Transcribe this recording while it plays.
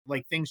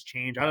like things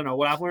change. I don't know.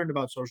 What I've learned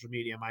about social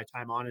media, my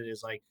time on it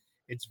is like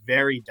it's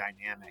very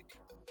dynamic.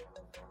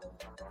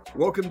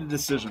 Welcome to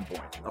Decision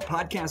Point, a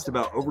podcast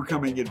about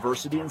overcoming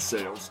adversity in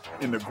sales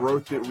and the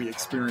growth that we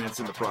experience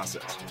in the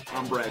process.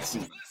 I'm Brad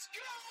Siemens.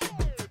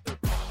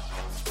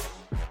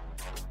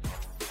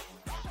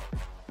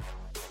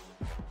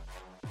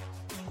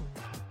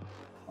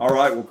 All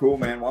right, well, cool,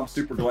 man. Well, I'm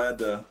super glad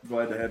to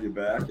have you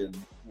back, and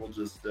we'll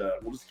just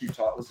keep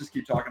talking. Let's just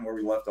keep talking where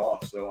we left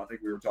off. So I think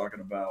we were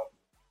talking about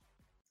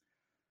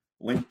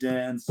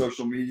LinkedIn,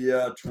 social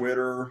media,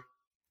 Twitterverse.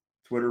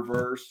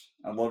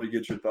 I'd love to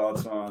get your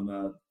thoughts on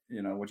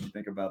what you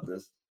think about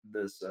this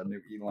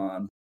new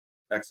Elon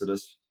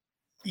exodus.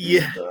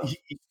 Yeah. And,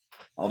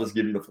 I'll just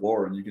give you the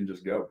floor, and you can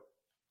just go.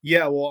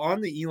 Yeah. Well, on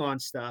the Elon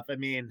stuff, I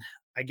mean,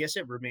 I guess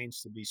it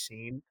remains to be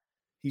seen.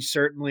 He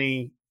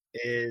certainly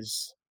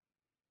is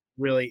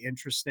really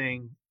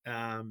interesting.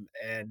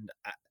 And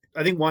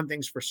I think one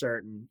thing's for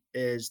certain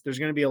is there's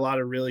going to be a lot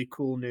of really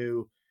cool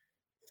new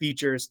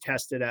features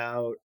tested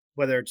out,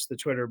 whether it's the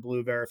Twitter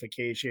Blue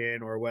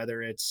verification or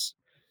whether it's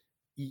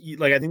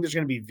like I think there's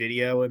going to be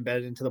video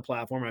embedded into the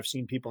platform. I've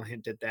seen people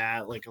hint at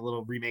that, like a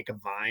little remake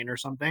of Vine or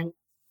something,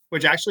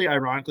 which actually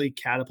ironically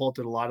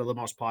catapulted a lot of the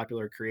most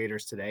popular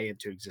creators today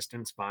into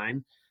existence.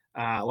 Vine.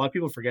 A lot of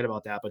people forget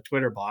about that, but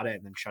Twitter bought it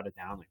and then shut it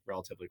down like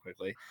relatively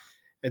quickly.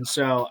 And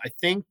so I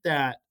think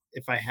that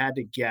if I had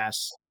to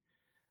guess,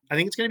 I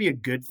think it's going to be a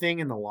good thing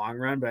in the long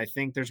run, but I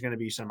think there's going to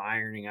be some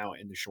ironing out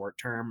in the short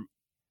term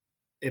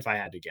if I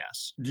had to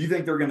guess. Do you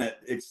think they're going to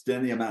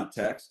extend the amount of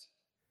text?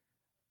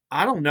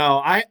 I don't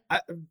know. I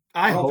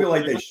don't feel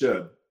like they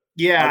should.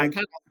 Yeah,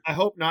 I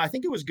hope not. I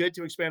think it was good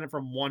to expand it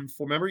from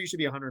 140. Remember, it used to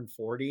be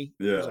 140.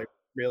 Yeah. It was like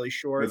really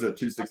short. Is it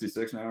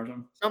 266 now or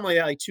something? Something like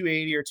that, like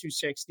 280 or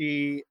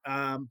 260.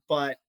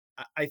 But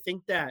I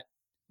think that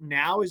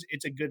now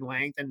it's a good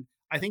length. And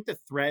I think the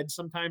threads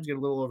sometimes get a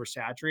little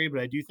oversaturated,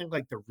 but I do think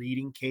like the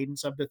reading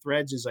cadence of the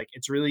threads is like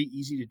it's really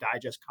easy to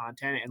digest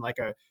content in like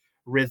a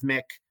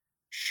rhythmic,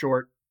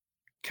 short,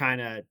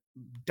 kind of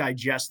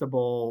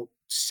digestible,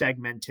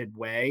 segmented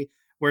way.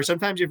 Where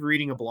sometimes if you're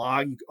reading a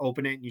blog, you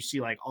open it and you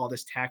see like all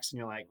this text and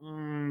you're like,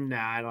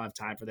 nah, I don't have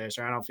time for this,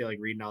 or I don't feel like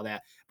reading all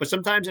that. But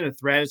sometimes in a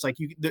thread, it's like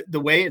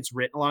the way it's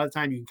written a lot of the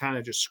time, you can kind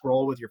of just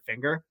scroll with your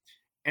finger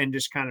and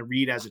just kind of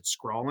read as it's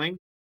scrolling.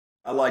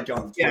 I like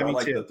on Twitter. Yeah, I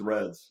like too. the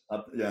threads.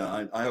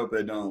 I hope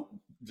they don't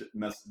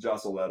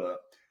jostle that up.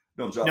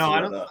 Don't jostle No,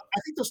 I that don't. up. I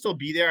think they'll still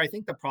be there. I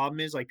think the problem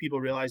is like people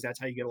realize that's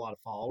how you get a lot of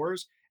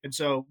followers. And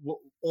so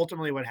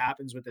ultimately what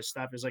happens with this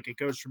stuff is like it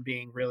goes from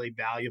being really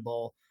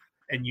valuable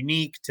and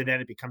unique to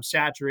then it becomes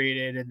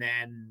saturated, and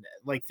then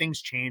like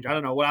things change. I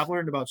don't know. What I've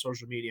learned about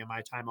social media,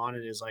 my time on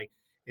it is like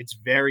it's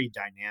very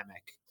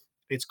dynamic.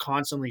 It's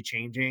constantly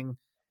changing,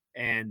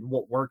 and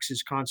what works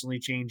is constantly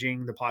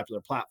changing. The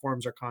popular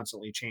platforms are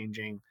constantly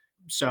changing.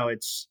 So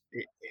it's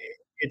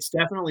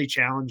definitely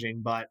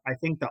challenging, but I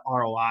think the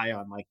ROI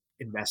on like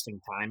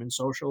investing time in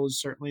social is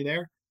certainly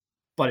there,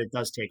 but it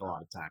does take a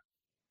lot of time.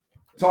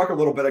 Talk a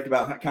little bit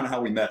about kind of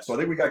how we met. So I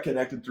think we got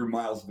connected through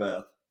Miles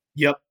Veth.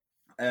 Yep.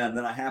 And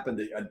then I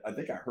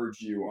think I heard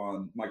you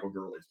on Michael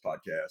Gurley's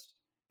podcast.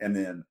 And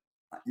then,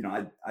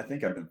 I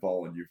think I've been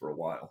following you for a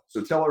while.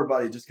 So tell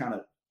everybody, just kind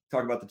of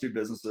talk about the two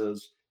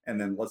businesses, and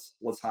then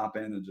let's hop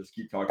in and just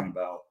keep talking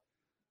about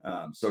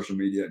social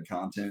media and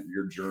content,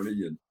 your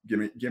journey, and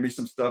give me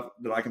some stuff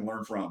that I can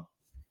learn from.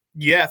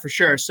 Yeah, for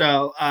sure.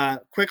 So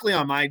quickly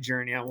on my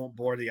journey, I won't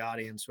bore the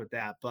audience with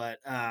that, but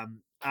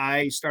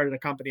I started a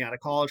company out of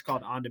college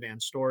called On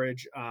Demand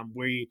Storage.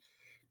 We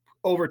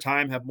over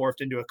time have morphed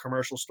into a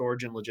commercial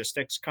storage and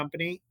logistics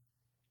company,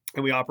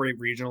 and we operate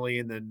regionally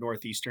in the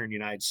northeastern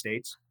United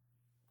States.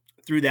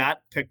 Through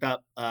that, picked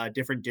up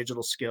different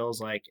digital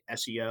skills like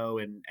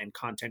SEO and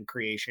content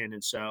creation.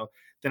 And so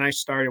then I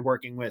started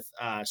working with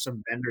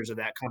some vendors of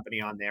that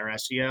company on their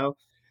SEO.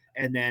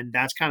 And then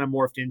that's kind of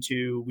morphed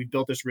into, we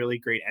built this really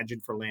great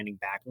engine for landing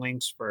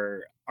backlinks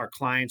for our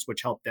clients,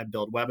 which helped them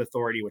build web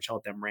authority, which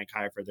helped them rank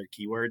higher for their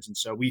keywords. And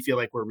so we feel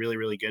like we're really,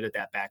 really good at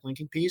that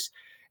backlinking piece.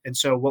 And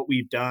so what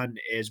we've done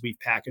is we've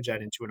packaged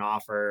that into an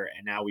offer,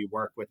 and now we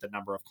work with a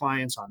number of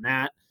clients on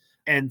that.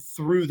 And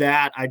through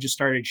that, I just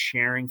started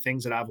sharing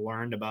things that I've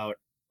learned about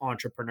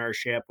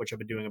entrepreneurship, which I've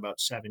been doing about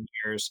 7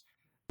 years.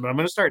 But I'm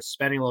going to start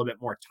spending a little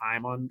bit more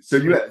time on. So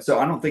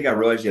I don't think I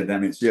realized you had that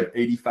many. So you have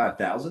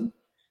 85,000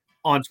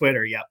 on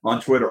Twitter. Yep.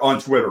 On Twitter.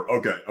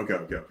 Okay.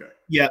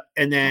 Yep.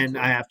 And then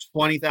I have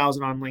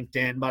 20,000 on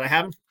LinkedIn, but I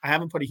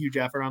haven't put a huge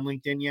effort on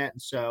LinkedIn yet.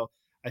 And so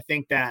I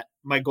think that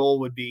my goal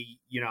would be,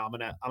 I'm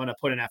going to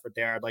put an effort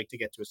there. I'd like to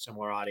get to a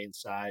similar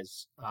audience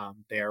size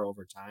there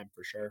over time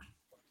for sure.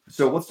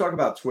 So let's talk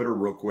about Twitter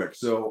real quick.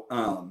 So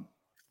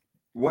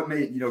what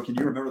made, can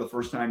you remember the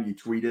first time you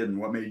tweeted, and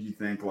what made you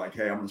think like,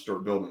 hey, I'm going to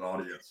start building an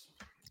audience?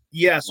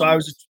 Yeah. So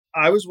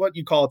I was what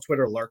you call a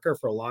Twitter lurker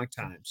for a long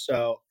time.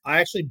 So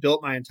I actually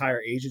built my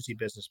entire agency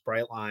business,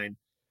 Brightline,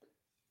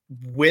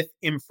 with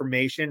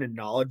information and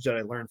knowledge that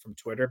I learned from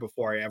Twitter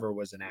before I ever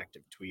was an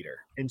active tweeter.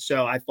 And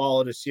so I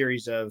followed a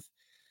series of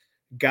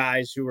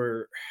guys who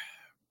were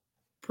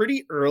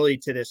pretty early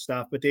to this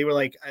stuff, but they were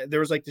like,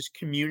 there was like this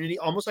community,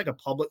 almost like a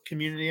public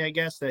community, I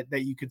guess, that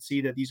you could see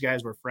that these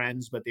guys were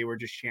friends, but they were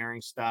just sharing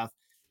stuff.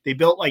 They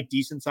built like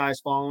decent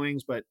sized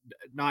followings, but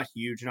not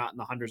huge, not in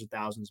the hundreds of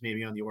thousands,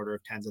 maybe on the order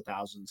of tens of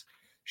thousands,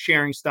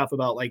 sharing stuff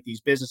about like these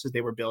businesses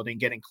they were building,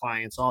 getting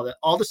clients, all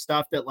the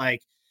stuff that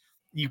like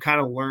you kind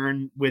of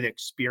learn with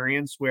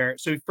experience. Where,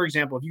 so for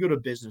example, if you go to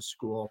business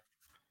school,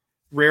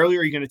 rarely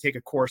are you going to take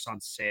a course on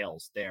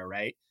sales there,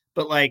 right?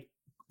 But like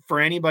for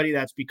anybody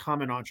that's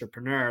become an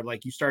entrepreneur,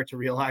 like you start to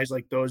realize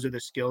like those are the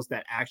skills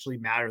that actually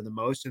matter the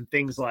most. And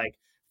things like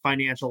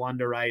financial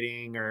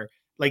underwriting or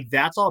like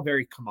that's all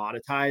very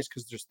commoditized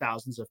because there's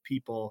thousands of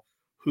people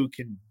who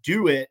can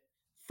do it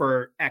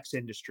for X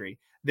industry.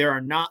 There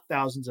are not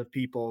thousands of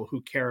people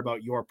who care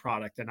about your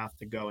product enough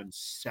to go and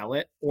sell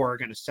it or are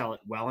going to sell it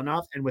well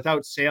enough. And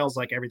without sales,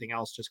 like everything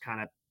else just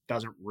kind of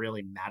doesn't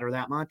really matter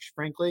that much,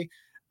 frankly.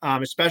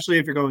 Especially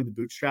if you're going the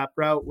bootstrap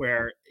route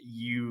where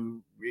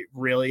you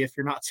really, if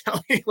you're not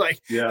selling,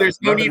 like Yeah,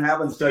 there's no nothing need,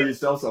 happens till you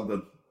sell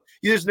something.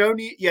 there's no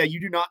need. Yeah,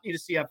 you do not need a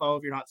CFO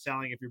if you're not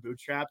selling, if you're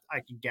bootstrapped. I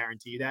can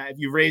guarantee that. If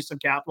you raise some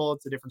capital,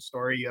 it's a different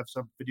story. You have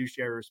some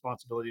fiduciary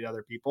responsibility to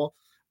other people.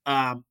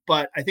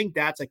 But I think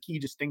that's a key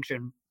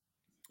distinction.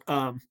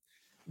 Um,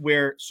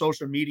 where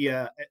social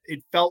media,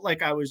 it felt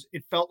like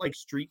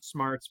street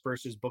smarts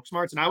versus book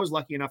smarts. And I was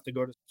lucky enough to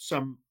go to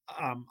some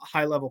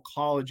high level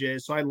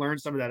colleges, so I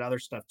learned some of that other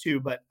stuff too.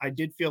 But I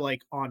did feel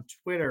like on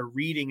Twitter,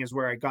 reading is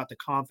where I got the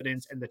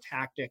confidence and the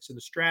tactics and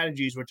the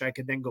strategies which I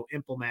could then go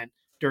implement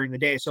during the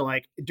day. So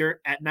like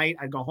at night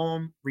I'd go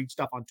home, read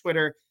stuff on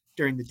Twitter.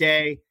 During the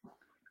day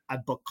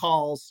I'd book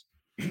calls,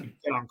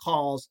 get on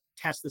calls,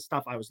 test the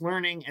stuff I was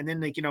learning. And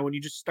then, like, when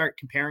you just start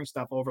comparing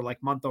stuff over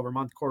like month over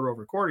month, quarter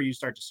over quarter, you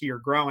start to see you're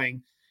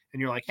growing and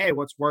you're like, hey,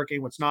 what's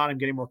working? What's not? I'm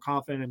getting more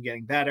confident. I'm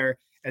getting better.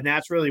 And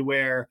that's really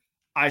where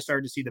I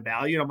started to see the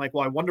value. And I'm like,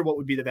 well, I wonder what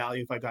would be the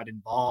value if I got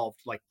involved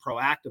like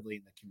proactively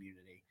in the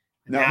community.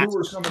 And Now, who that's,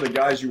 were some of the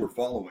guys you were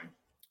following?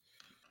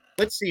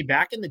 let's see,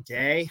 back in the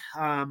day,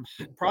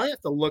 probably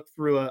have to look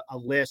through a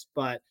list,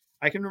 but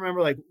I can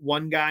remember like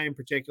one guy in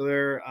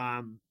particular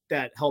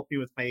that helped me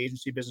with my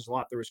agency business a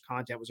lot. There was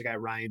content was a guy,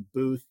 Ryan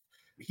Booth.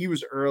 He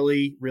was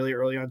early, really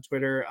early on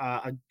Twitter.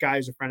 A guy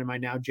who's a friend of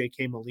mine now,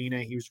 JK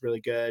Molina. He was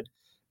really good.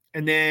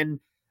 And then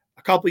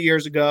a couple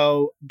years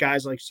ago,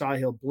 guys like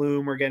Sahil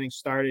Bloom were getting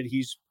started.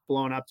 He's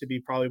blown up to be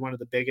probably one of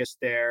the biggest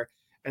there.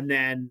 And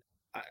then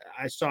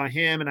I saw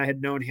him and I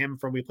had known him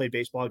from we played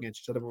baseball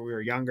against each other when we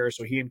were younger.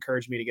 So he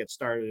encouraged me to get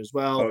started as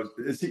well. Oh,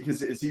 is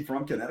he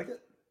from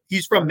Connecticut?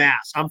 He's from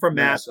Mass. I'm from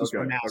Mass. Mass. He's Okay.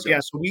 from Mass. Okay. Yeah.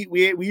 So we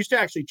used to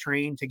actually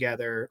train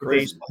together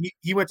Crazy. baseball.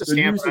 He went to So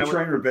you used Stanford. to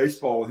train with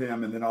baseball with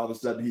him, and then all of a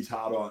sudden he's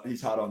hot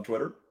on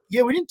Twitter.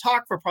 Yeah, we didn't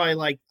talk for probably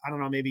like, I don't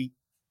know, maybe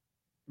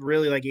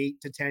really like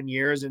 8 to 10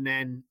 years. And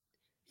then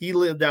he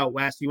lived out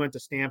west. He went to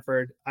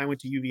Stanford. I went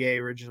to UVA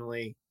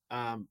originally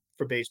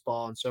for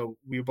baseball. And so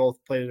we both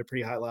played at a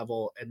pretty high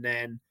level. And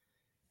then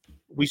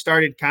we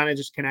started kind of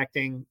just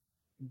connecting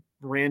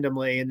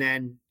randomly. And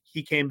then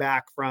he came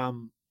back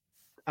from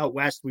out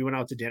west. We went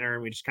out to dinner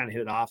and we just kind of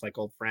hit it off like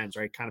old friends,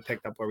 right? Kind of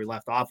picked up where we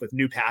left off with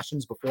new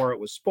passions. Before it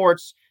was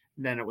sports,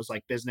 and then it was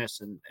like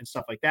business and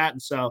stuff like that.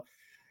 And so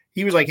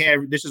he was like, hey,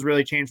 this has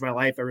really changed my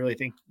life. I really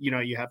think,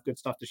 you have good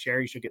stuff to share.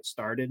 You should get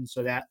started. And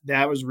so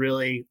that was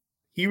really,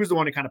 he was the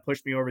one to kind of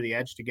push me over the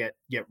edge to get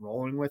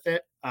rolling with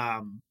it.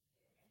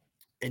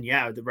 And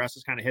yeah, the rest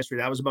is kind of history.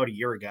 That was about a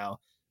year ago,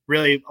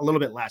 really a little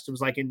bit less. It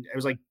was like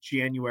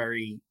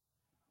January,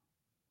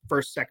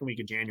 second week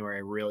of January,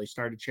 I really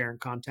started sharing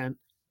content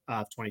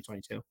of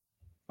 2022.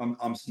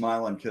 I'm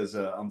smiling because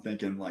I'm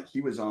thinking like he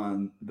was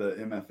on the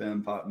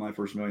MFM My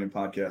First Million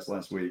podcast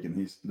last week,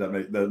 and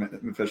that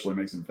officially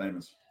makes him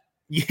famous.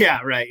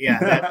 Yeah, right.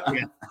 Yeah,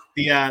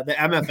 yeah. The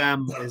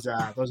MFM is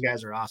those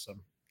guys are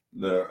awesome.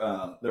 They're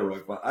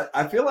really fun.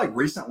 I feel like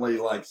recently,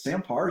 like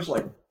Sam Parr's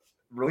like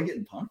really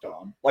getting punked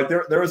on. Like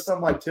there was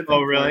some like tipping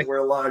point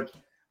where like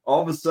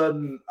all of a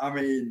sudden, I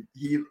mean,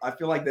 I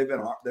feel like they've been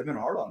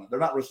hard on him. They're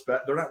not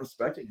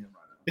respecting him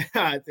right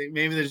now. I think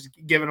maybe they're just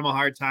giving him a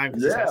hard time.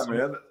 Yeah,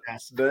 man.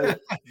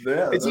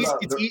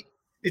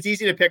 It's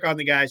easy to pick on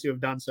the guys who have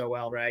done so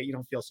well, right? You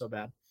don't feel so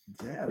bad.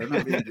 Yeah, they're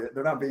not being good.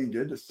 They're not being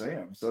good to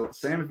Sam. So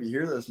Sam, if you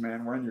hear this,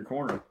 man, we're in your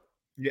corner.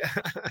 Yeah.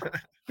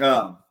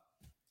 Yeah,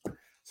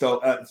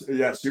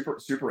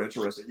 super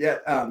interesting. Yeah,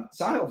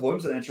 Sahil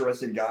Bloom's an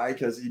interesting guy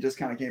because he just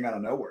kind of came out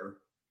of nowhere.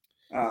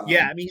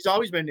 Yeah, I mean, he's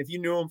always been. If you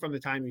knew him from the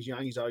time he was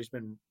young, he's always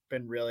been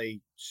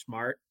really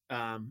smart.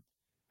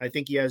 I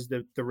think he has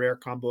the rare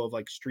combo of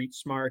like street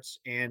smarts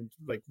and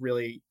like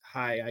really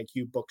high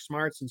IQ book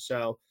smarts, and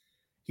so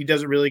he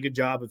does a really good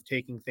job of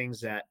taking things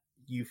that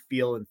you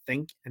feel and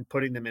think and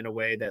putting them in a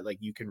way that like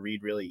you can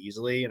read really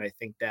easily. And I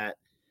think that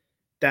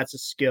that's a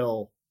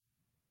skill.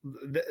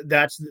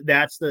 That's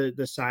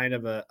the sign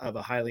of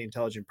a highly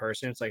intelligent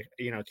person. It's like,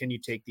 can you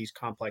take these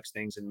complex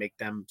things and make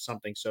them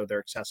something so they're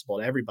accessible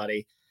to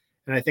everybody?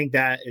 And I think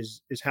that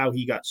is how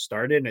he got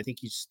started. And I think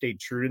he's stayed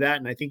true to that.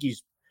 And I think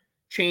he's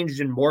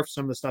changed and morphed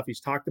some of the stuff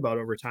he's talked about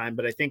over time.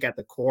 But I think at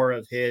the core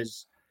of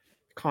his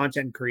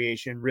content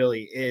creation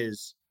really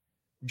is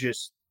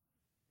just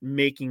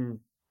making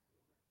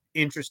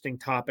interesting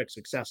topics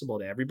accessible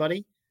to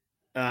everybody,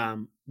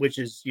 which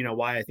is,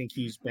 why I think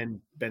he's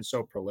been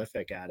so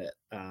prolific at it.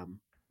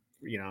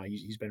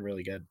 He's been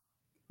really good.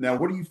 Now,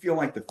 what do you feel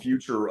like the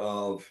future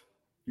of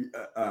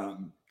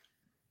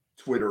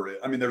Twitter is?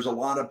 I mean, there's a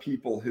lot of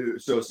people who,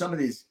 so some of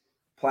these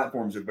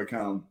platforms have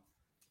become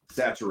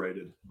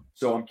saturated.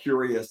 So I'm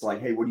curious,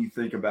 like, hey, what do you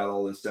think about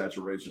all this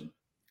saturation?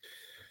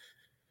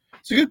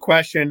 It's a good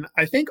question.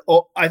 I think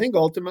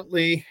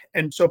ultimately,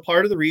 and so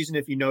part of the reason,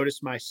 if you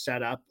notice my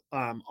setup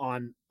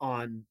on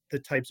the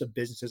types of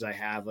businesses I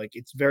have, like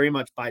it's very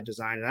much by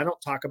design. And I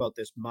don't talk about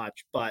this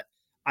much, but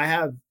I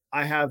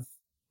have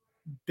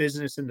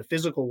business in the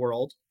physical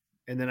world,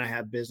 and then I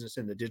have business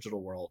in the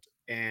digital world.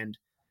 And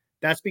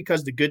that's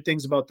because the good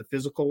things about the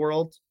physical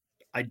world,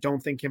 I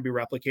don't think can be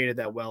replicated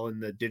that well in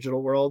the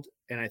digital world.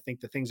 And I think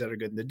the things that are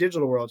good in the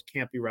digital world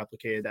can't be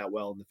replicated that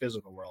well in the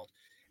physical world.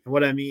 And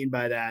what I mean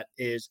by that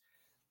is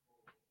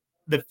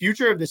the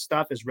future of this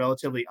stuff is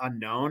relatively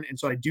unknown. And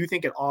so I do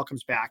think it all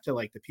comes back to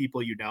like the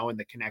people and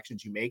the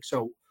connections you make.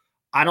 So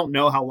I don't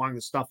know how long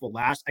this stuff will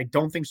last. I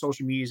don't think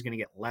social media is going to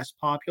get less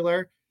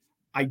popular.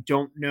 I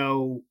don't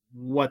know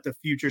what the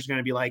future is going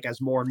to be like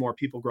as more and more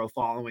people grow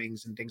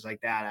followings and things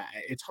like that.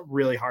 It's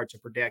really hard to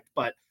predict.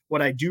 But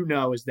what I do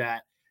know is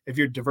that if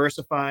you're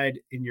diversified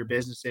in your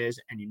businesses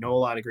and you know a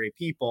lot of great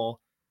people,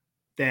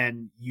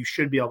 then you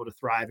should be able to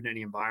thrive in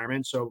any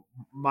environment. So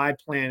my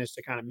plan is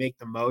to kind of make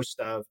the most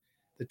of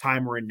the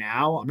time we're in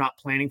now. I'm not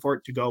planning for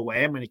it to go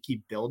away. I'm going to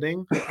keep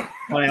building.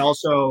 But I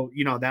also,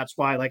 that's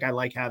why like I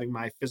like having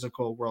my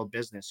physical world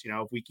business.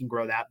 If we can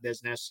grow that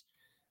business,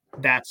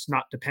 that's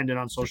not dependent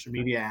on social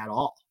media at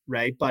all,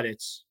 right? But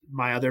it's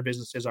my other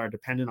businesses are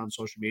dependent on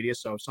social media.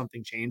 So if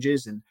something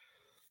changes and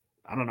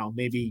I don't know,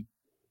 maybe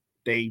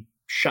they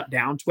shut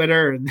down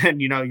Twitter and then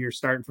you're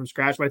starting from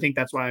scratch. But I think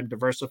that's why I'm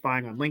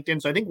diversifying on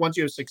LinkedIn. So I think once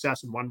you have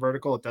success in one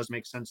vertical, it does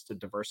make sense to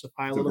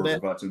diversify a little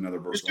bit. Diversify to another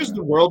Just vertical. because Yeah.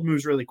 the world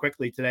moves really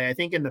quickly today. I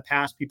think in the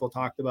past people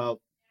talked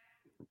about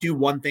do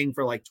one thing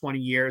for like 20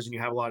 years and you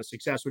have a lot of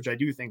success, which I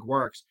do think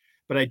works.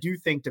 But I do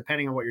think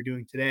depending on what you're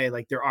doing today,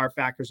 like there are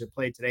factors at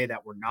play today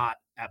that were not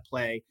at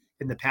play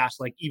in the past,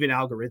 like even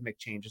algorithmic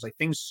changes, like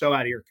things so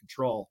out of your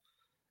control.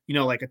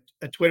 Like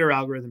a Twitter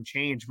algorithm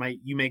change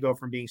you may go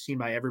from being seen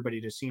by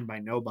everybody to seen by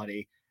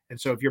nobody. And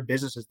so if your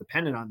business is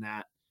dependent on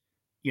that,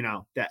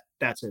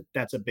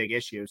 that's a big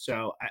issue.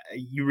 So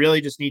you really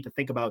just need to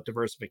think about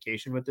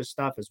diversification with this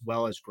stuff as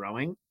well as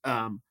growing.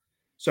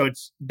 So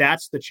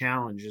that's the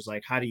challenge is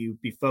like, how do you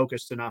be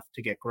focused enough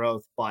to get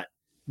growth, but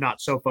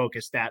not so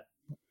focused that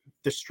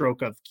the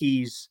stroke of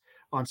keys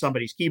on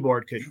somebody's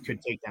keyboard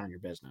could take down your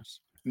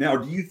business. Now,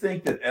 do you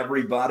think that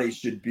everybody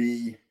should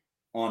be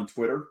on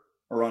Twitter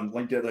or on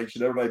LinkedIn? Like,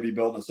 should everybody be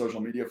building a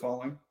social media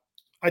following?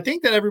 I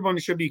think that everyone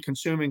should be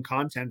consuming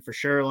content for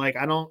sure. Like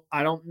I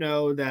don't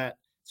know that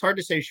it's hard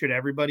to say should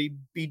everybody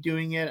be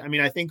doing it. I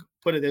mean, I think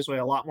put it this way,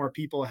 a lot more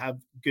people have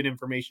good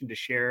information to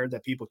share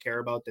that people care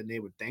about than they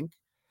would think.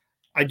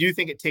 I do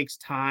think it takes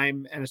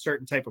time and a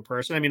certain type of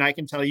person. I mean, I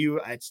can tell you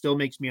it still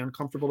makes me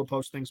uncomfortable to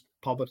post things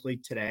publicly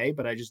today,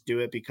 but I just do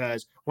it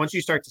because once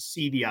you start to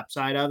see the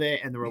upside of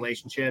it and the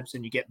relationships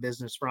and you get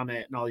business from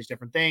it and all these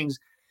different things,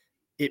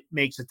 it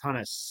makes a ton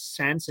of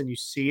sense and you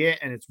see it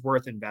and it's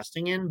worth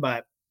investing in.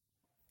 But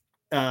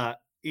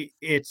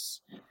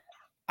it's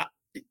I,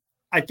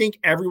 I think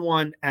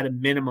everyone at a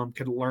minimum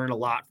could learn a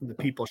lot from the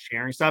people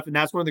sharing stuff. And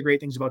that's one of the great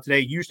things about today.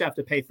 You used to have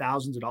to pay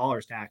thousands of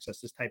dollars to access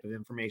this type of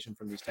information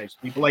from these types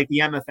of people, like the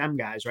MFM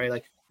guys, right?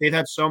 Like they've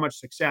had so much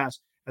success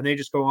and they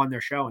just go on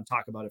their show and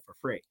talk about it for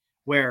free.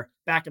 Where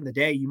back in the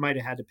day, you might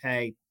have had to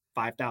pay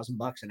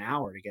 $5,000 an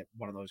hour to get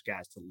one of those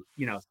guys to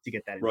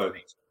get that Right.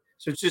 information.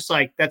 So it's just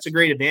like that's a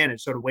great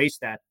advantage. So to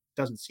waste that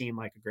doesn't seem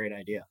like a great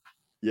idea.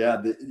 Yeah,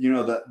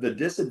 the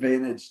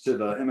disadvantage to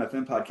the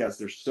MFM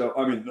podcast.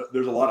 I mean,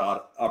 there's a lot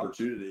of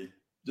opportunity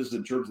just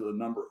in terms of the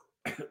number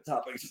of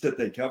topics that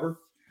they cover.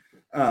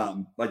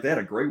 Like they had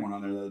a great one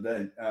on there the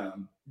other day,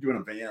 doing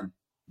a van,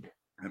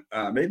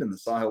 maybe in the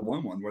Sahel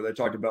one where they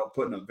talked about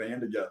putting a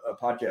van together, a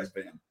podcast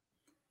van,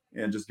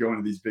 and just going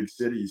to these big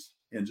cities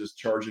and just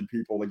charging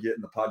people to get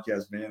in the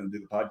podcast van and do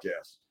the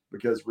podcast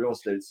because real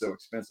estate's so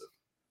expensive.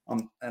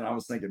 And I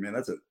was thinking, man,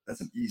 that's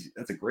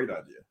a great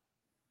idea.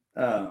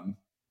 Um,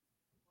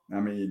 I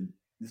mean,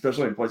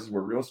 especially in places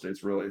where real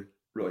estate's really,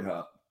 really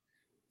hot.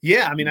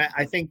 Yeah, I mean,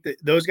 I think that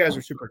those guys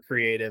are super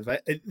creative.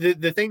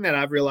 The thing that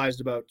I've realized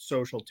about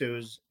social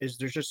too is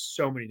there's just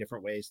so many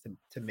different ways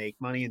to make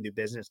money and do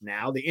business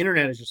now. The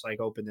internet has just like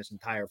opened this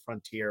entire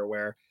frontier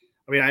where,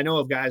 I mean, I know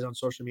of guys on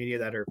social media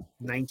that are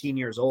 19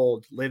 years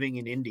old living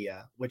in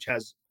India, which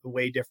has a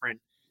way different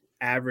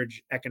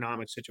average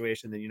economic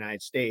situation than the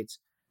United States.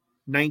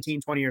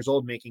 19, 20 years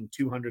old making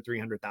 200,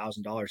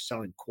 $300,000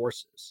 selling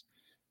courses.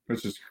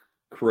 Which is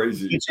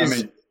crazy. Which I is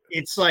mean,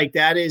 it's like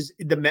that is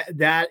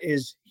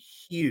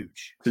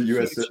huge. to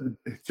U.S.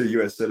 Huge. to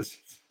U.S.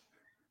 citizens.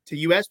 to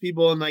US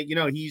people, and like,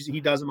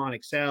 he does them on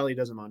Excel, he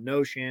does them on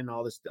Notion,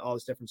 all this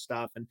different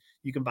stuff, and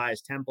you can buy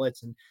his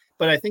templates. And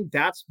but I think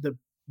that's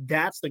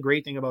the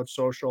great thing about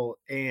social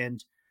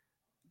and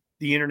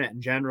the internet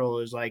in general,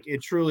 is like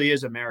it truly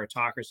is a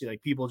meritocracy.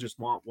 Like, people just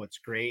want what's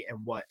great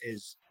and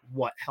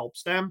what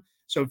helps them.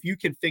 So if you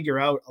can figure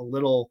out a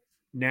little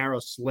narrow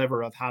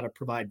sliver of how to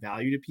provide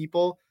value to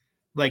people,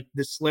 like,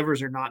 the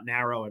slivers are not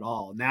narrow at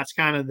all. And that's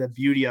kind of the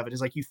beauty of it,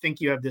 is like, you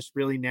think you have this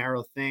really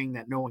narrow thing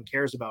that no one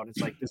cares about. And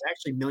it's like there's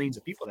actually millions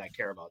of people that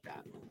care about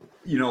that.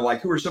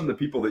 Like, who are some of the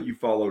people that you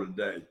follow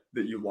today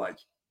that you like?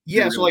 Give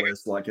Yeah. me a So like,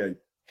 list. Like, hey,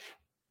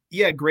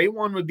 yeah, great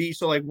one would be,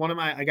 so like, one of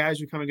my a guy's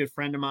become a good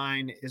friend of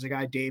mine is a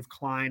guy, Dave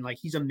Klein. Like,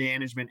 he's a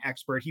management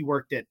expert. He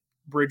worked at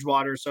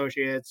Bridgewater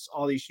Associates,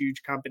 all these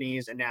huge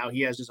companies, and now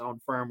he has his own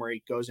firm where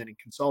he goes in and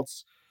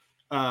consults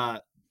uh,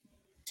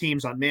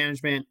 teams on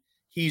management.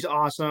 He's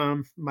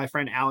awesome. My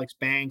friend Alex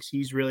Banks,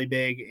 he's really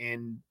big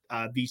in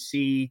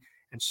VC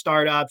and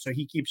startups, so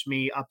he keeps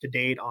me up to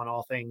date on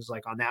all things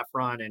like on that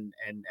front, and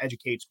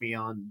educates me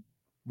on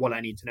what I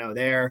need to know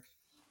there.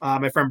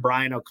 My friend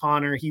Brian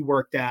O'Connor, he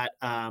worked at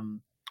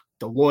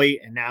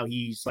Deloitte, and now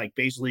he's like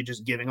basically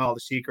just giving all the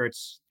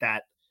secrets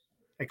that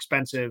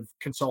expensive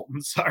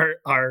consultants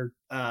are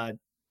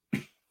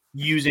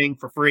using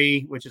for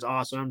free, which is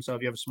awesome. So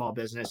if you have a small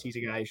business, he's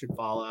a guy you should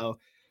follow.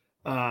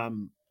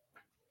 Um,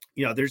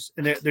 there's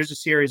a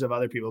series of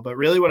other people, but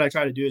really what I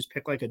try to do is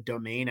pick like a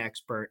domain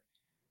expert,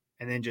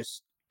 and then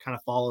just kind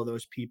of follow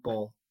those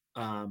people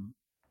um,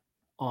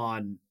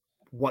 on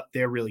what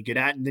they're really good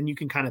at, and then you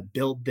can kind of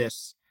build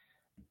this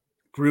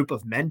group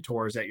of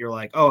mentors that you're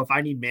like, oh, if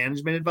I need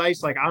management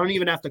advice, like, I don't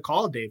even have to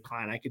call Dave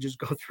Klein. I could just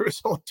go through his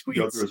old go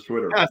through tweets his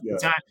Twitter. half the Yeah.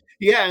 time.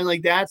 Yeah, and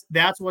like that's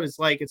what it's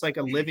like. It's like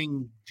a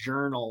living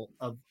journal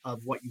of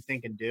what you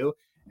think and do.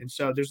 And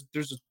so there's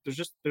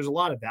a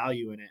lot of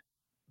value in it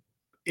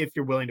if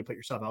you're willing to put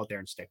yourself out there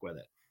and stick with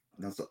it.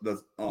 That's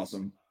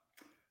awesome.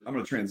 I'm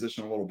going to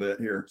transition a little bit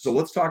here. So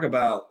let's talk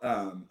about.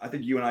 I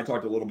think you and I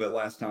talked a little bit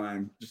last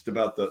time just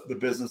about the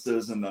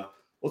businesses and the.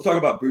 Let's talk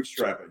about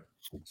bootstrapping.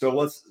 So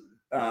let's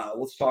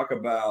talk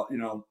about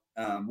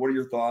what are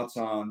your thoughts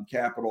on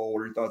capital? What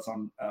are your thoughts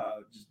on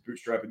just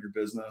bootstrapping your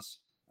business?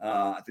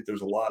 I think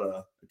there's a lot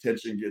of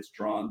attention gets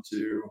drawn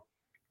to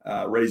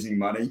raising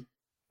money.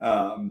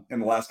 In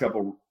the last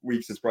couple of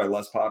weeks, it's probably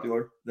less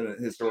popular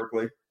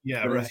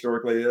Yeah, than it right.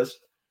 historically is.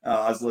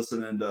 I was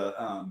listening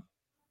to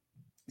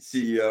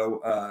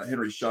CEO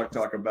Henry Schuck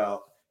talk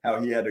about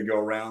how he had to go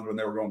around when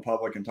they were going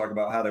public and talk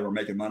about how they were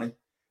making money,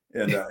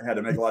 and had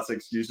to make lots of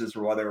excuses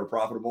for why they were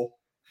profitable.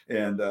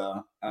 And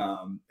now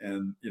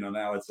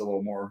it's a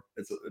little more.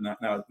 It's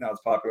now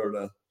it's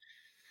popular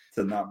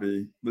to not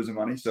be losing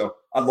money. So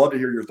I'd love to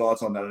hear your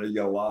thoughts on that. I know you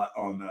got a lot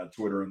on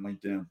Twitter and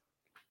LinkedIn.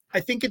 I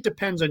think it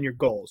depends on your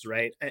goals,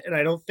 right? And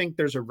I don't think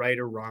there's a right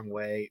or wrong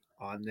way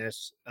on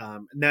this.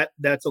 And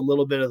that's a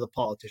little bit of the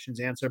politician's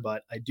answer,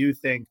 but I do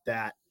think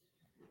that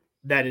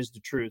that is the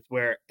truth.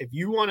 Where if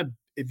you want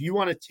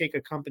to take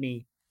a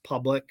company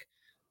public,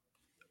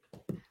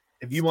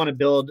 if you want to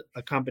build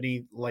a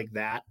company like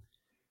that,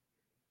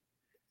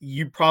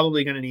 you're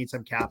probably going to need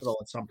some capital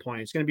at some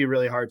point. It's going to be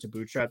really hard to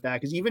bootstrap that,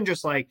 because even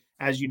just like,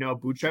 as you know,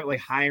 bootstrap, like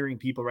hiring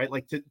people, right?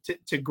 Like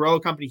to grow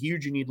a company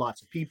huge, you need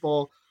lots of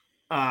people.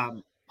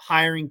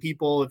 Hiring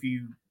people, if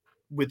you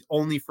with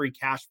only free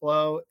cash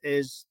flow,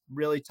 is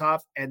really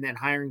tough. And then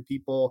hiring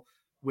people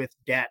with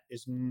debt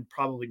is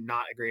probably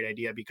not a great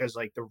idea, because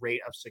like the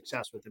rate of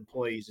success with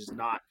employees is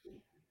not,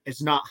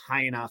 it's not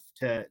high enough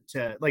to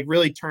like,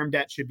 really, term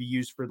debt should be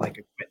used for like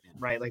equipment,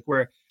 right? Like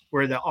where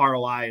the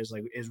ROI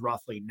is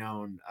roughly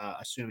known,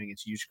 assuming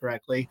it's used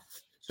correctly.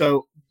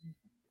 So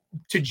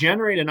to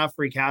generate enough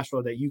free cash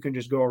flow that you can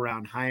just go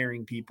around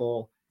hiring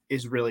people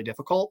is really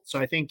difficult. So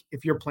I think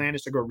if your plan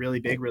is to go really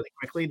big really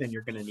quickly, then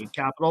you're going to need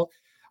capital.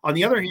 On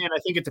the other hand, I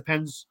think it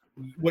depends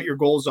what your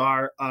goals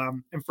are.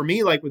 And for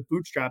me, like with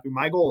bootstrapping,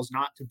 my goal is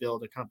not to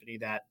build a company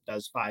that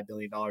does $5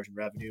 billion in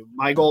revenue.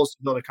 My goal is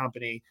to build a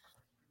company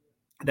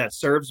that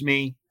serves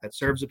me, that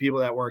serves the people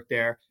that work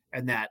there,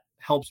 and that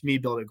helps me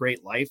build a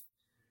great life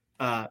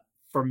uh,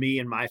 for me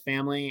and my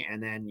family,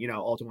 and then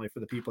ultimately for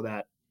the people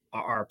that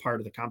are a part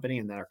of the company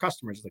and that are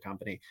customers of the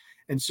company.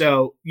 And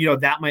so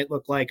that might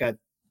look like a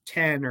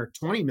 10 or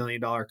 $20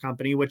 million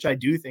company, which I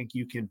do think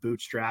you can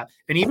bootstrap.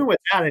 And even with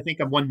that, I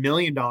think a $1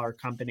 million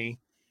company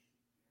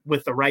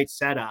with the right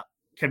setup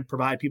can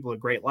provide people a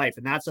great life.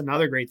 And that's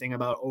another great thing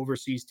about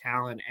overseas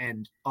talent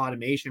and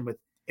automation with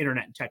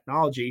internet and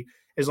technology,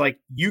 is like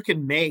you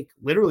can make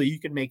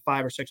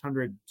five or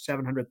 600,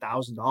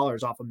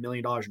 $700,000 off $1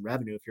 million in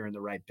revenue if you're in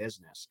the right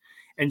business.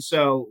 And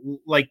so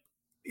like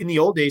in the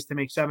old days, to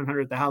make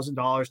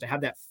 $700,000, to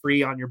have that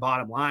free on your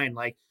bottom line,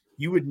 like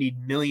you would need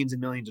millions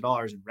and millions of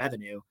dollars in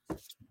revenue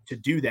to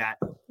do that.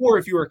 Or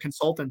if you were a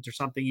consultant or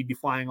something, you'd be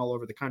flying all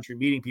over the country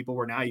meeting people,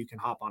 where now you can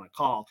hop on a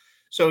call.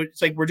 So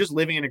it's like we're just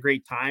living in a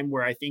great time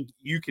where I think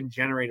you can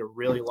generate a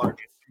really large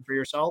income for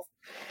yourself,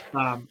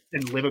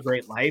 and live a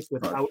great life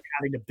Right. without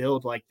having to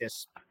build like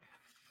this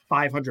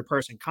 500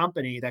 person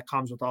company that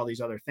comes with all these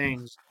other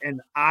things.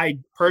 And I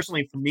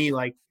personally, for me,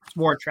 like it's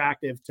more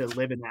attractive to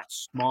live in that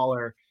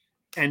smaller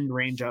end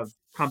range of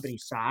company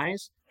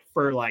size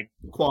for like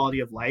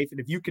quality of life. And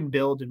if you can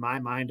build, in my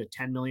mind, a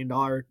 $10 million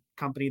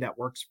company that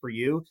works for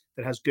you,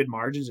 that has good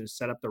margins and is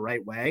set up the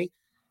right way,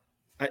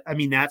 I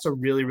mean, that's a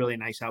really, really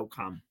nice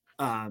outcome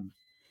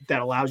that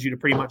allows you to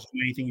pretty much do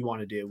anything you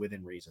want to do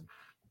within reason.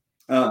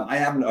 I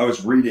haven't. I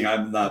was reading.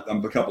 I'm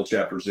a couple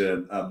chapters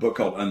in a book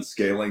called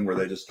Unscaling, where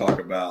they just talk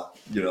about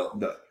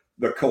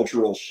the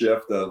cultural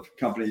shift of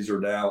companies are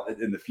now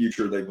in the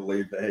future. They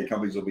believe that hey,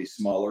 companies will be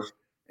smaller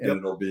and Yep.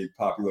 it'll be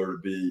popular to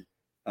be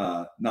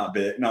not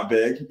big, not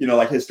big.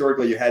 Like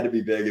historically, you had to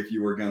be big if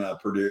you were going to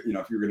produce.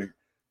 If you were going to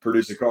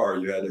produce a car,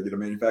 you had to get a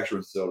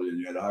manufacturing facility and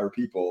you had to hire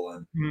people.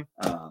 And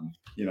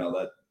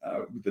that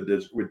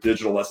with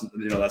digital,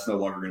 that's no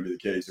longer going to be the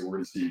case. And we're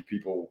going to see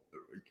people,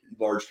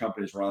 large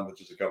companies run with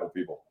just a couple of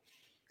people.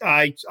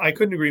 I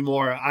couldn't agree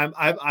more.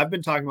 I've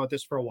been talking about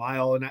this for a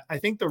while, and I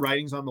think the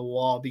writing's on the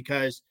wall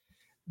because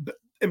the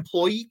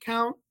employee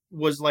count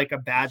was like a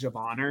badge of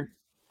honor.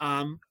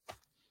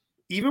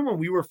 Even when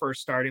we were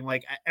first starting,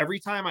 like every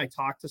time I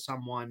talk to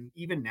someone,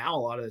 even now,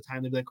 a lot of the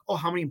time they'd be like, "Oh,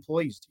 how many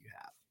employees do you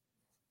have?"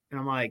 And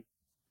I'm like,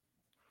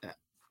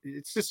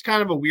 it's just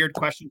kind of a weird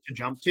question to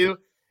jump to,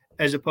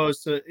 as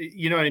opposed to,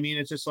 you know what I mean?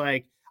 It's just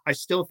like, I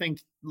still think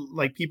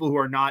like people who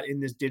are not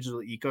in this digital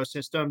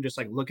ecosystem, just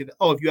like look at,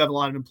 oh, if you have a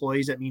lot of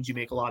employees, that means you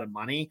make a lot of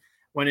money.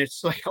 When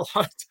it's like a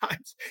lot of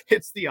times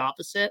it's the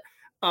opposite.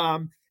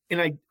 And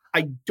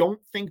I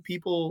don't think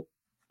people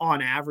on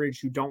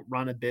average who don't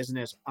run a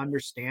business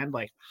understand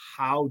like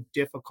how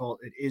difficult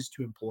it is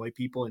to employ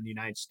people in the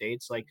United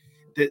States. Like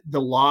the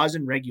laws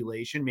and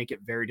regulation make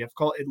it very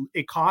difficult.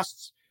 It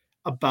costs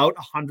about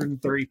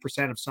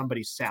 130% of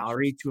somebody's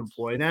salary to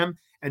employ them.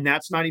 And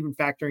that's not even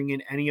factoring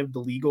in any of the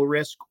legal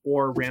risk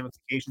or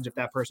ramifications if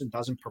that person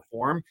doesn't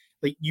perform.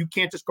 Like you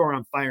can't just go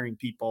around firing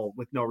people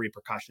with no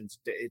repercussions.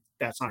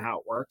 That's not how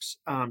it works.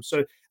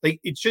 So like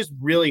it's just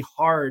really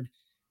hard.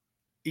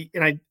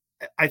 And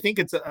I think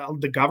it's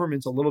the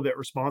government's a little bit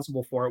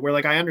responsible for it. Where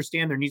like I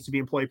understand there needs to be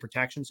employee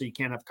protection, so you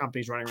can't have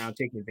companies running around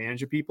taking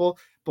advantage of people.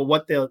 But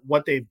what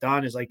they've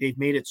done is like they've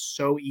made it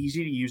so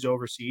easy to use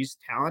overseas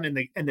talent,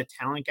 and the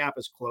talent gap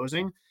is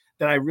closing.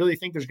 That I really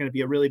think there's going to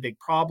be a really big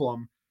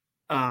problem,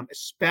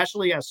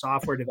 especially as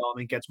software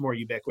development gets more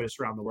ubiquitous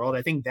around the world.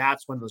 I think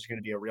that's when there's going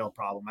to be a real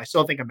problem. I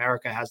still think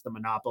America has the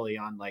monopoly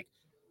on like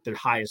the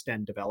highest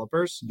end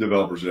developers.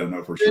 Developers, yeah,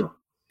 no, for sure.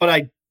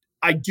 But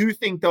I do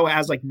think though,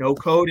 as like no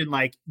code and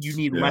like you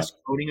need Yeah. less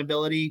coding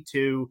ability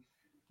to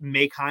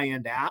make high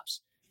end apps.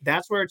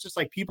 That's where it's just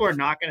like people are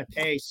not going to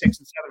pay $600,000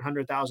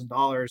 and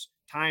 $700,000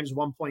 times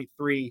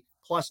 1.3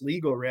 plus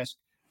legal risk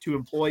to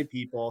employ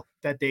people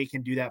that they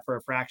can do that for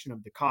a fraction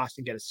of the cost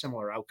and get a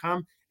similar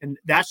outcome. And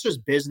that's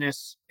just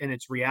business and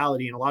it's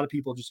reality. And a lot of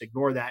people just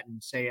ignore that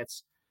and say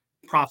it's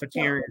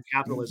profiteering and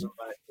capitalism.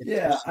 But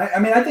Yeah, I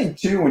mean, I think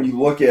too when you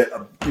look at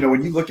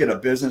a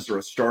business or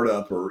a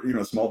startup or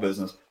a small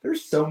business,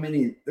 there's so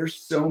many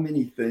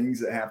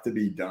things that have to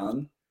be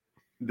done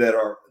that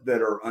are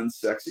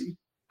unsexy,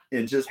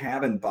 and just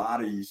having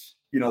bodies,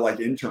 like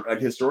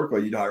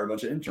historically you'd hire a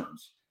bunch of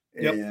interns,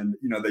 yep. and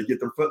they get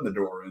their foot in the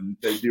door and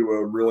they do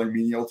a really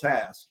menial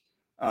task,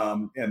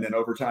 and then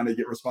over time they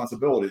get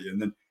responsibility,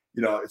 and then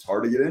it's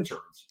hard to get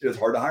interns. It's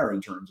hard to hire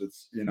interns.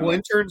 Well,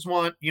 interns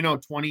want,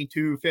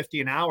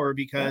 $22.50 an hour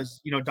because,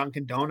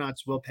 Dunkin'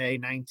 Donuts will pay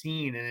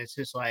 19. And it's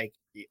just like,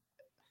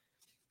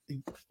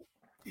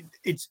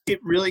 it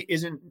really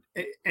isn't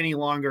any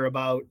longer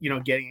about,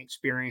 getting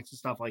experience and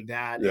stuff like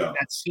that. Yeah.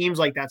 That seems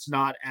like that's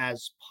not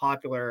as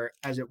popular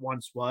as it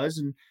once was.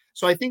 And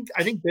so I think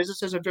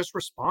businesses have just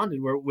responded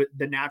with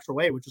the natural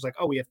way, which is like,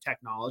 oh, we have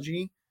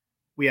technology,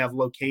 we have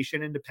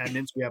location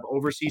independence, we have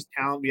overseas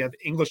talent, we have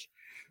English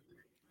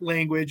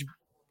language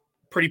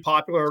pretty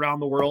popular around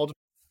the world.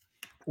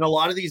 And a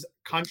lot of these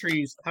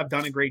countries have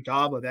done a great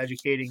job of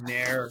educating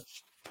their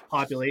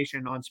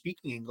population on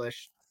speaking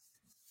English.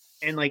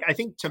 And like, I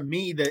think to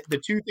me,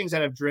 the two things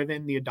that have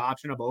driven the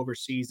adoption of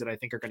overseas that I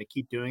think are going to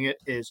keep doing it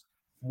is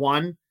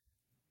one,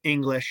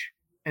 English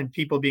and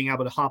people being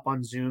able to hop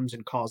on Zooms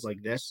and calls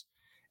like this.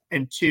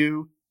 And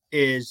two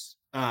is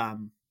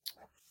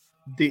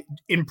the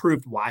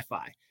improved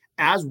Wi-Fi.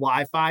 As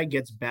Wi-Fi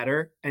gets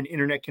better and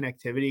internet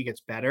connectivity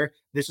gets better,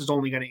 this is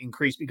only going to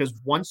increase because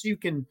once you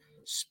can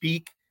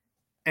speak.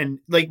 And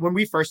like when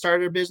we first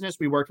started our business,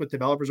 we worked with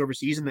developers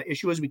overseas, and the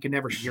issue is we could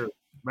never hear them,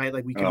 right?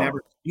 Like we could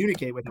never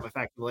communicate with them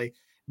effectively.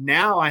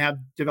 Now I have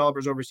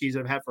developers overseas that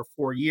I've had for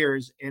 4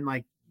 years, and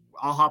like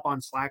I'll hop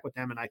on Slack with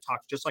them and I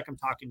talk just like I'm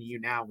talking to you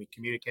now. We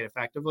communicate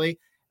effectively,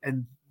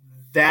 and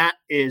that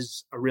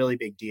is a really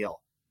big deal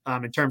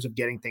in terms of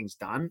getting things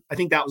done. I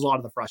think that was a lot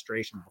of the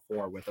frustration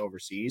before with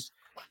overseas,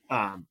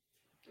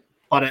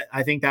 but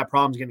I think that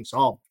problem's getting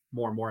solved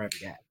more and more every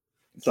day.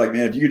 It's like,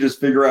 man, if you could just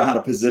figure out how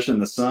to position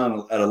the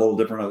sun at a little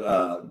different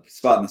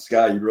spot in the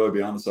sky, you'd really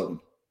be onto something.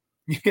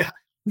 Yeah.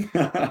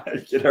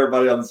 Get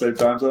everybody on the same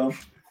time zone.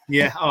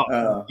 Yeah.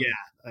 Oh, yeah.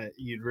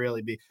 You'd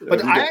really be. But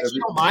Have you I got, have actually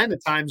you, don't mind the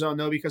time zone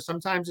though, because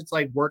sometimes it's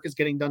like work is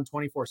getting done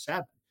 24/7,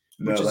 which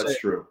no, is that's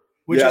true.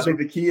 which Yeah, I is a think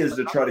the key is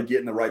to try to get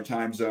in the right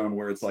time zone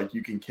where it's like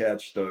you can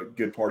catch the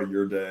good part of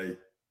your day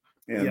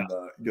yeah, and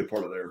the good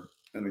part of their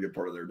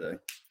day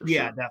for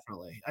yeah, sure.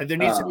 definitely. There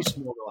needs to be Um,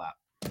 some overlap.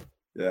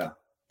 yeah.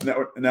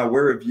 Now,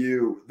 where have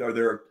you? Are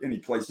there any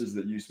places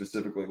that you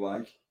specifically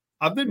like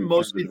I've been in terms of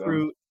mostly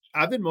development? through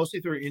I've been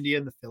mostly through India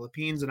and the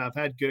Philippines, and I've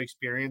had good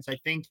experience. I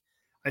think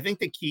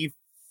the key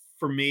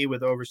for me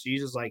with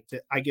overseas is like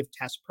I give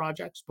test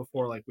projects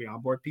before like we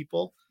onboard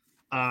people,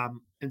 and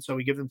so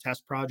we give them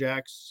test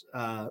projects.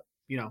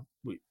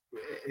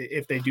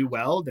 If they do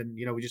well, then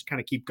we just kind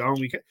of keep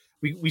going.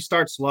 We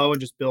start slow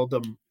and just build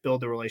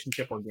the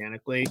relationship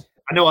organically.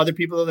 I know other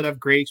people that have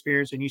great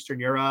experience in Eastern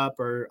Europe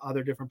or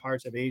other different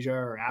parts of Asia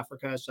or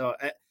Africa. So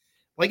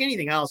like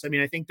anything else, I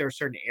mean, I think there are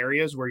certain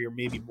areas where you're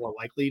maybe more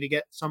likely to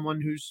get someone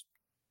who's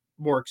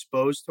more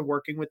exposed to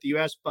working with the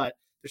US, but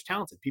there's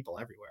talented people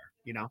everywhere.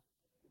 Yeah,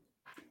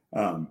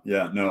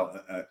 no,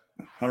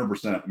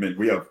 100%. I mean,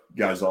 we have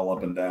guys all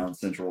up and down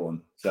Central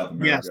and South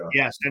Yes, America,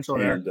 yes, Central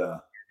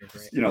America and are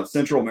great.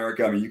 Central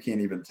America. I mean, you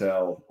can't even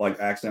tell, like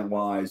accent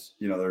wise.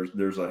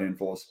 There's a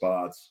handful of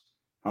spots.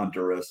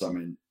 Honduras. I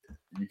mean,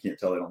 you can't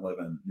tell they don't live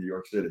in New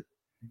York City.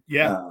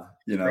 Yeah,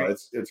 it's great.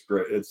 It's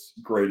great. It's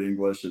great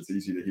English. It's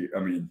easy to hear.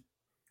 I mean,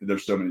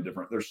 there's so many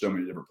different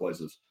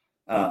places.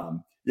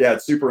 Yeah,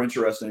 it's super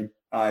interesting.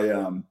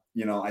 I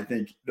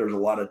think there's a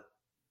lot of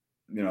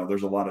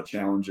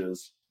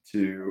challenges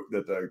to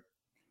that the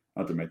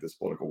not to make this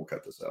political. We'll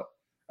cut this out.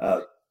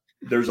 Uh,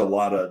 there's a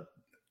lot of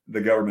the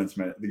government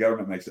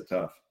makes it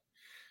tough.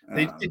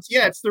 Um,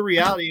 It's the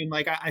reality, and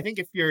like I think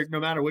if you're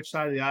no matter which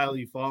side of the aisle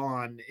you fall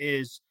on,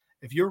 is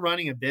if you're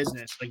running a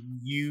business, like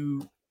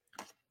you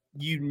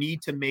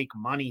need to make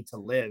money to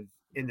live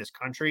in this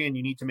country, and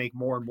you need to make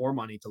more and more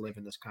money to live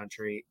in this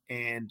country.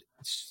 And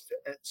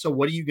so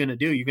what are you going to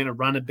do? You're going to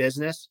run a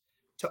business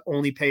to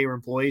only pay your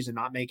employees and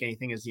not make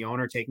anything as the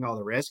owner, taking all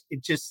the risk.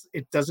 It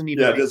doesn't Yeah,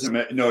 even it make doesn't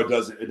sense. make no, it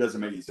doesn't. It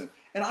doesn't make any sense.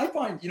 And I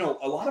find, a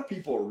lot of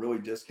people are really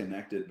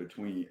disconnected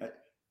between.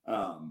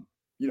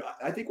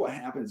 I think what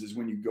happens is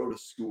when you go to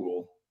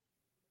school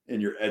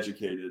and you're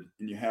educated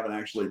and you haven't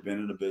actually been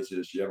in a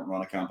business, you haven't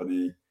run a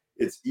company,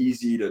 it's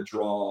easy to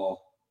draw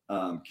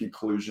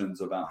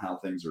conclusions about how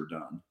things are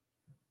done.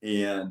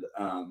 And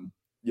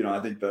I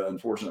think the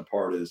unfortunate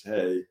part is,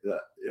 hey,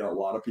 a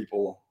lot of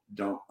people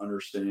don't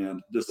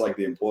understand, just like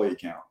the employee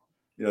count.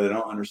 They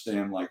don't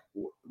understand like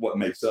what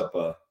makes up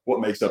a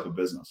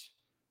business,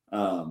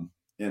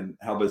 and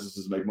how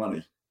businesses make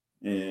money.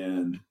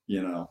 And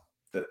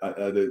it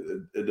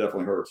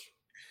definitely hurts.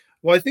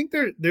 Well, I think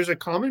there's a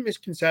common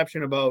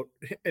misconception about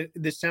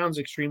this. Sounds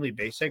extremely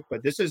basic,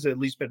 but this has at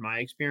least been my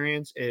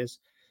experience.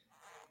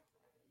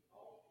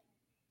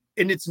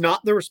 And it's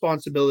not the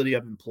responsibility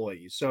of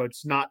employees. So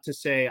it's not to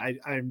say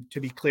I'm to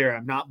be clear,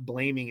 I'm not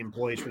blaming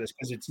employees for this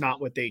because it's not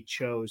what they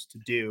chose to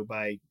do.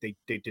 They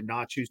did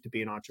not choose to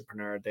be an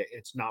entrepreneur.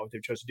 It's not what they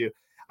chose to do.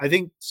 I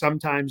think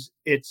sometimes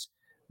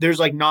there's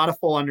like not a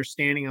full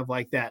understanding of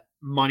like that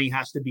money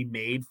has to be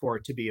made for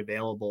it to be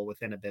available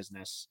within a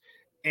business.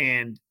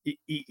 And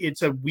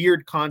it's a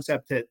weird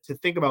concept to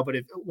think about. But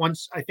if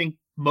once I think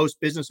most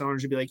business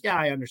owners would be like, yeah,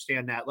 I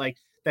understand that. Like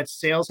that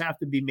sales have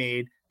to be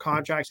made,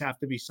 contracts have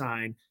to be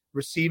signed,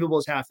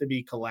 receivables have to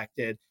be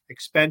collected,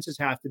 expenses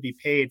have to be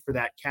paid for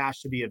that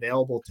cash to be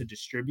available to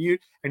distribute.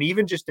 And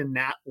even just in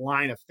that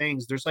line of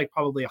things, there's like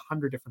probably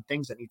 100 different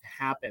things that need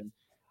to happen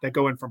that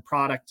go in from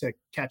product to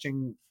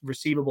catching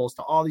receivables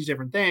to all these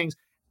different things.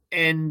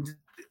 And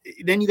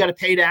then you got to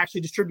pay to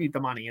actually distribute the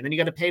money, and then you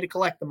got to pay to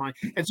collect the money.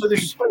 And so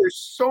there's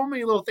so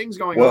many little things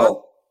going on.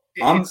 Well,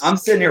 I'm It's I'm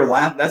sitting here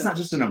laughing. That's not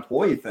just an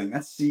employee thing.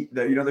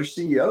 There's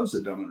CEOs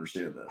that don't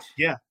understand this.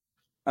 yeah,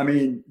 I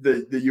mean,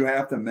 that you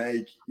have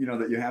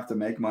to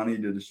make money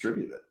to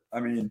distribute it. I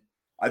mean,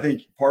 I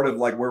think part of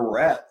like where we're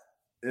at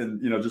in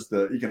just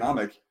the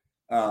economic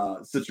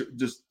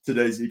just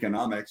today's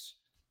economics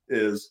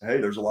is,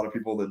 hey, there's a lot of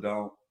people that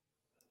don't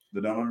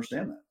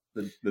understand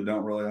that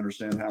don't really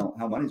understand how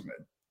money's made.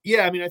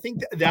 yeah, I mean, I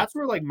think that's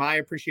where like my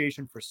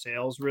appreciation for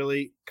sales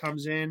really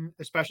comes in,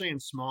 especially in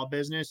small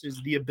business,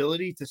 is the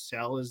ability to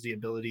sell is the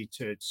ability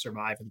to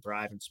survive and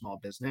thrive in small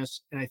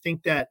business. And I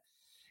think that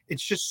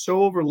it's just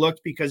so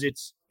overlooked because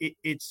it's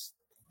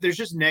there's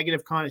just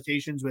negative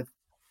connotations with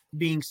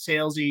being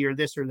salesy or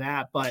this or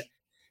that. But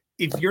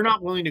if you're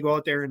not willing to go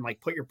out there and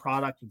like put your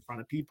product in front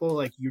of people,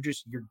 like you're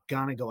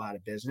gonna go out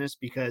of business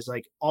because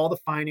like all the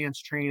finance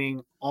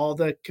training, all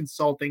the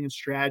consulting and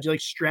strategy, like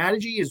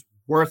strategy is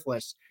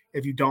worthless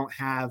if you don't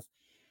have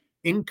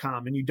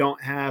income and you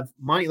don't have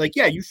money. Like,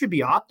 yeah, you should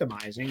be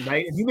optimizing,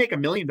 right? If you make $1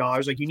 million,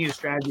 like you need a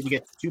strategy to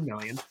get to 2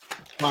 million,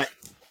 but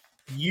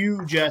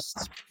you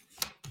just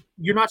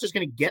you're not just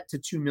going to get to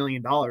 $2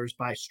 million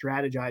by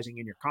strategizing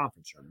in your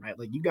conference room, right?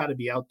 Like you got to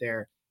be out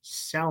there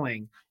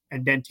selling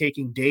and then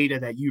taking data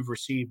that you've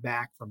received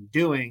back from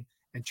doing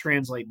and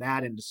translate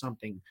that into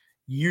something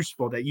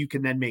useful that you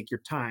can then make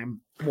your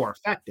time more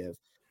effective.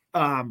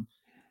 Um,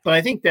 But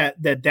I think that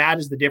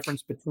is the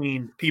difference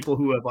between people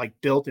who have like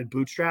built and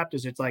bootstrapped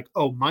is it's like,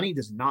 oh, money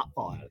does not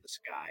fall out of the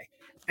sky.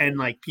 And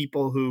like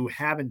people who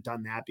haven't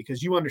done that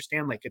because you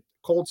understand like a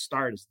cold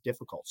start is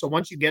difficult. So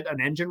once you get an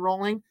engine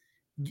rolling,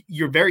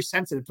 you're very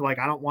sensitive to like,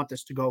 I don't want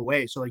this to go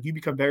away. So like you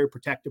become very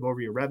protective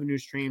over your revenue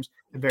streams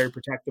and very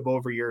protective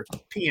over your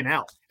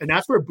P&L. And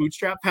that's where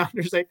bootstrap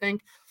founders, I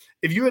think,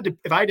 if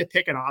I had to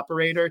pick an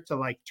operator to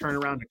like turn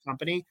around a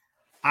company,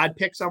 I'd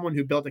pick someone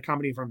who built a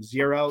company from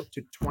 0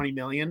 to 20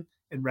 million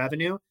in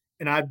revenue.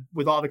 And I'd,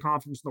 with all the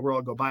confidence in the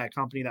world, go buy a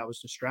company that was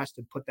distressed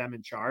and put them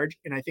in charge.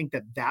 And I think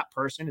that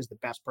person is the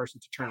best person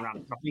to turn around a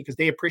company because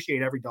they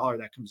appreciate every dollar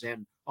that comes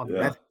in on the Yeah.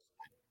 revenue.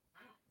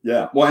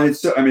 Yeah. Well, and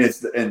it's, I mean,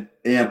 it's, and,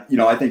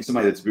 I think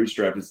somebody that's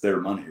bootstrapped, it's their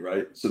money,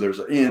 right? So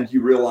and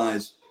you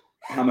realize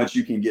how much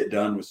you can get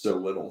done with so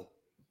little,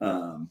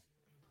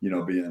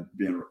 being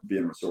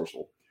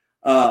resourceful.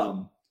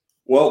 Um,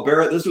 well,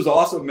 Barrett, this was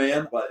awesome,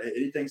 man. But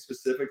anything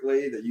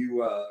specifically that you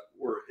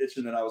were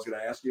itching that I was going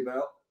to ask you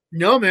about?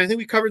 No, man, I think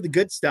we covered the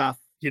good stuff,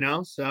 so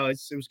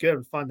it was good. It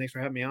was fun. Thanks for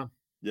having me on.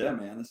 Yeah,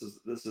 man, this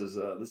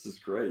is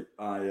great.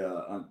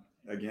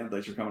 Again,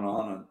 thanks for coming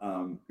on.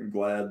 I'm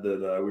glad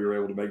that we were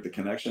able to make the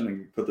connection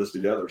and put this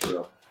together.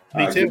 So,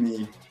 Me give too.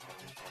 me